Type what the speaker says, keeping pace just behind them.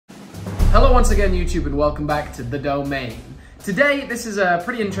Hello once again YouTube and welcome back to The Domain. Today this is a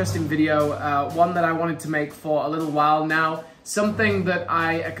pretty interesting video, one that I wanted to make for a little while now. Something that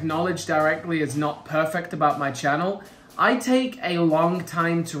I acknowledge directly is not perfect about my channel. I take a long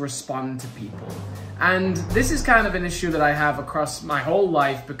time to respond to people. And this is kind of an issue that I have across my whole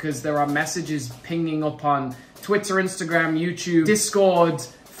life because there are messages pinging up on Twitter, Instagram, YouTube, Discord,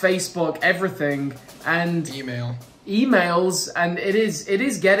 Facebook, everything, and emails, and it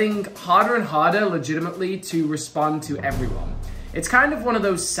is getting harder and harder legitimately to respond to everyone. It's kind of one of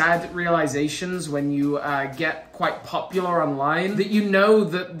those sad realizations when you get quite popular online, that you know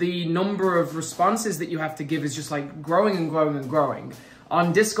that the number of responses that you have to give is just like growing and growing and growing.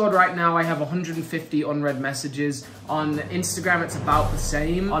 On Discord right now, I have 150 unread messages. On Instagram, it's about the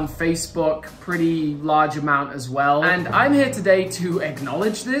same. On Facebook, pretty large amount as well. And I'm here today to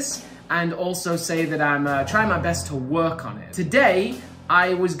acknowledge this and also say that I'm trying my best to work on it. Today,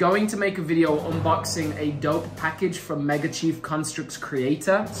 I was going to make a video unboxing a dope package from Mega Construx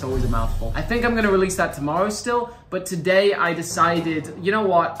creator. It's always a mouthful. I think I'm gonna release that tomorrow still, but today I decided, you know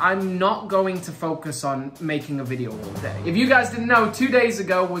what, I'm not going to focus on making a video all day. If you guys didn't know, 2 days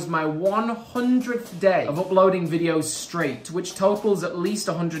ago was my 100th day of uploading videos straight, which totals at least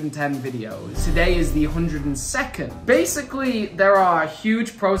 110 videos. Today is the 102nd. Basically, there are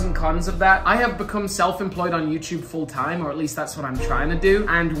huge pros and cons of that. I have become self-employed on YouTube full time, or at least that's what I'm trying to do.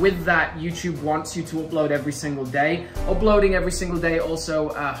 And with that, YouTube wants you to upload every single day. Uploading every single day also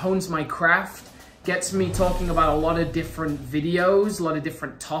hones my craft, gets me talking about a lot of different videos, a lot of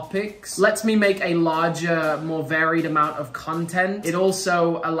different topics, lets me make a larger, more varied amount of content. It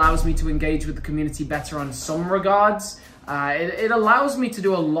also allows me to engage with the community better on some regards. It allows me to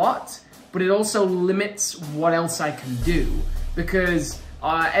do a lot, but it also limits what else I can do, because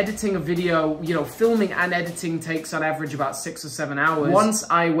editing a video, you know, filming and editing takes on average about 6 or 7 hours. Once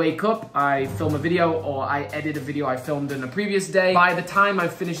I wake up, I film a video or I edit a video I filmed in a previous day. By the time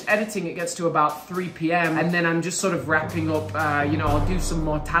I've finished editing, it gets to about 3 p.m. and then I'm just sort of wrapping up, you know, I'll do some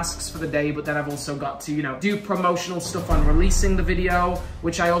more tasks for the day, but then I've also got to, you know, do promotional stuff on releasing the video,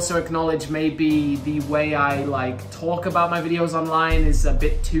 which I also acknowledge maybe the way I like talk about my videos online is a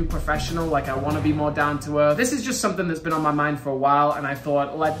bit too professional. Like, I want to be more down to earth. This is just something that's been on my mind for a while, and I thought,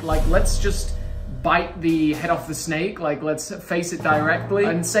 let's just bite the head off the snake. Like, let's face it directly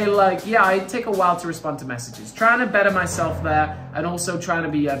and say, like, yeah, I take a while to respond to messages. Trying to better myself there, and also trying to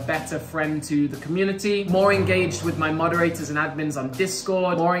be a better friend to the community, more engaged with my moderators and admins on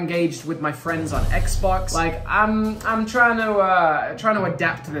Discord, more engaged with my friends on Xbox. Like, I'm trying to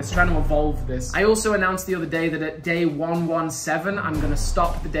adapt to this, trying to evolve this. I also announced the other day that at day 117, I'm gonna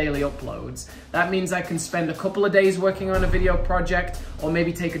stop the daily uploads. That means I can spend a couple of days working on a video project, or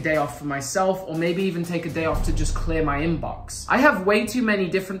maybe take a day off for myself, or maybe even take a day off to just clear my inbox. I have way too many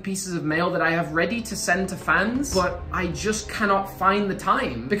different pieces of mail that I have ready to send to fans, but I just cannot find the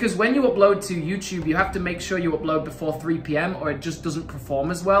time. Because when you upload to YouTube, you have to make sure you upload before 3 p.m. or it just doesn't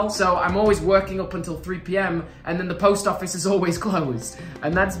perform as well. So I'm always working up until 3 p.m. and then the post office is always closed.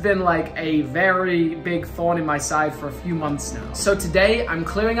 And that's been like a very big thorn in my side for a few months now. So today I'm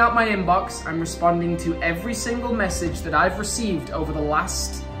clearing out my inbox. I'm responding to every single message that I've received over the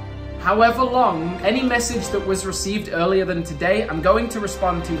last however long. Any message that was received earlier than today, I'm going to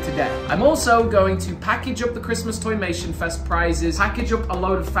respond to today. I'm also going to package up the Christmas Toymation Fest prizes, package up a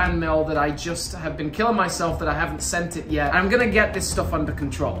load of fan mail that I just have been killing myself that I haven't sent it yet. I'm gonna get this stuff under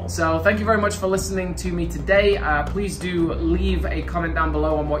control. So thank you very much for listening to me today. Please do leave a comment down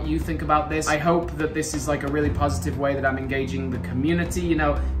below on what you think about this. I hope that this is like a really positive way that I'm engaging the community. You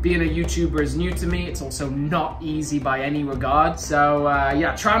know, being a YouTuber is new to me. It's also not easy by any regard. So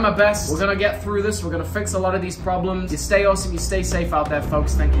yeah, try my best. We're gonna get through this. We're gonna fix a lot of these problems. You stay awesome, you stay safe out there,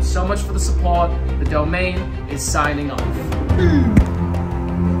 folks. Thank you so much for the support. The Domain is signing off.